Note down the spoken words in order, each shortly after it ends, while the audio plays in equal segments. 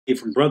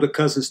from Brother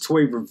Cousin's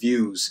Toy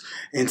Reviews,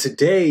 and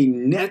today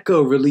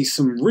NECA released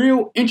some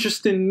real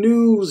interesting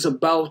news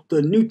about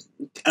the new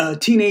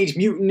Teenage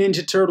Mutant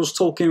Ninja Turtles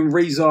Tokka and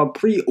Rahzar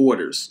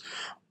pre-orders.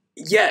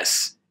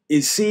 Yes,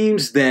 it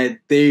seems that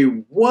they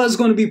were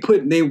going to be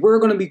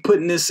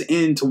putting this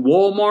into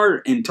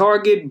Walmart and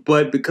Target,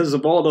 but because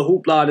of all the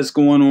hoopla that's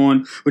going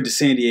on with the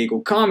San Diego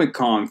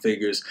Comic-Con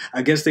figures,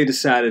 I guess they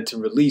decided to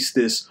release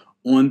this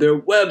on their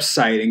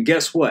website. And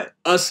guess what?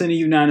 Us in the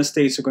United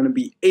States are going to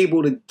be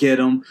able to get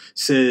them.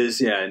 Says,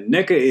 yeah,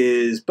 NECA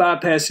is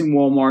bypassing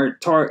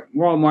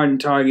Walmart and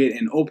Target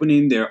and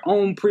opening their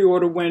own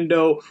pre-order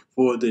window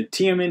for the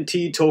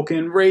TMNT Tokka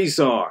and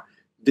Rahzar.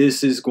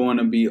 This is going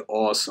to be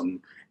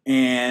awesome.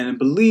 And I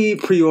believe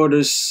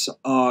pre-orders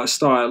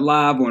start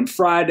live on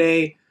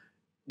Friday,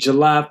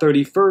 July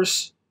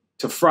 31st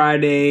to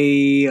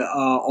Friday,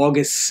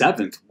 August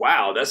 7th.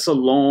 Wow, that's a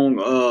long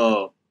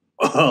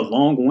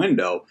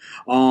window.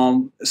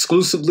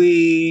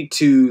 Exclusively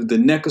to the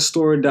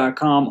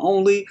NECAstore.com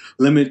only.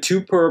 Limit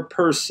 2 per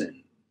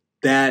person.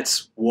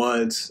 That's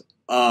what's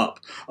up.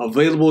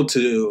 Available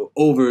to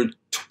over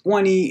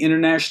 20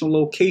 international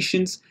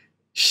locations.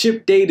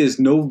 Ship date is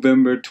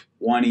November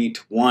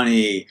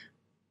 2020.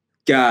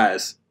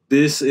 Guys,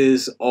 this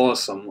is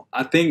awesome.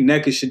 I think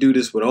NECA should do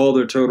this with all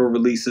their turtle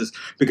releases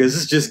because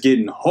it's just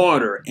getting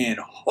harder and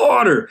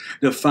harder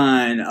to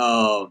find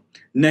NECA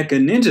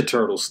Ninja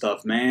Turtle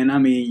stuff, man. I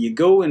mean, you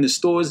go in the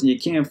stores and you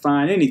can't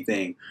find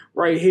anything.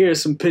 Right here,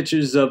 some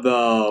pictures of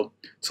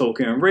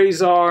Tokka and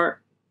Rahzar.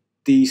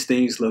 These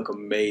things look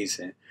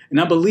amazing. And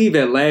I believe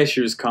at last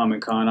year's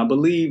Comic-Con, I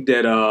believe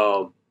that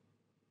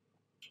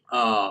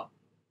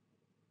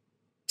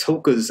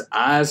Tokka's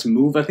eyes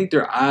move. I think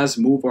their eyes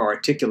move or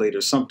articulate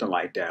or something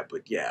like that.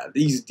 But yeah,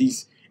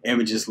 these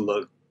images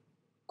look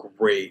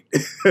great.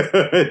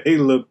 They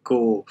look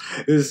cool.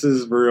 This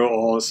is real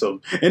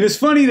awesome. And it's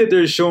funny that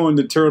they're showing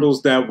the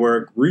turtles that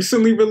were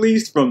recently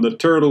released from the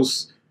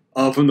turtles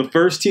from the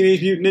first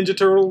Teenage Mutant Ninja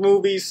Turtle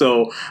movie.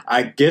 So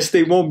I guess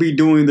they won't be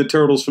doing the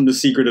turtles from The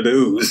Secret of the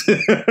Ooze.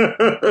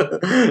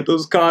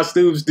 Those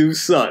costumes do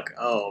suck.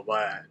 Oh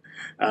man.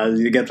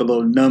 You got the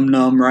little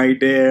num-num right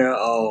there.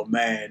 Oh,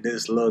 man,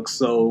 this looks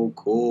so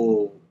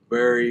cool.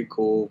 Very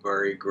cool,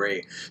 very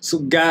great. So,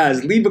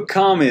 guys, leave a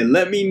comment.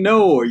 Let me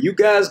know. Are you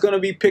guys going to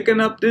be picking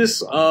up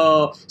this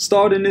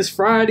starting this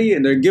Friday?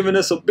 And they're giving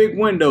us a big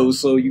window,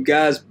 so you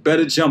guys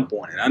better jump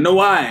on it. I know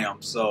I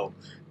am, so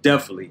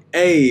definitely.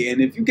 Hey, and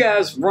if you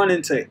guys run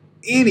into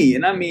any,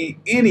 and I mean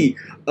any,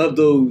 of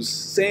those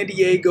San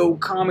Diego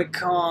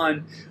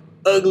Comic-Con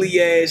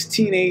ugly-ass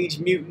Teenage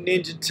Mutant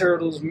Ninja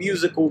Turtles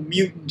musical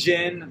mutant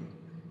gen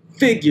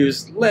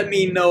figures, let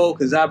me know,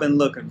 because I've been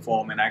looking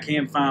for them and I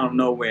can't find them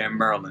nowhere in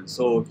Maryland.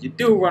 So if you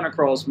do run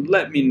across them,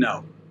 let me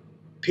know.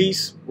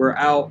 Peace. We're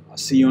out. I'll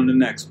see you on the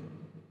next one.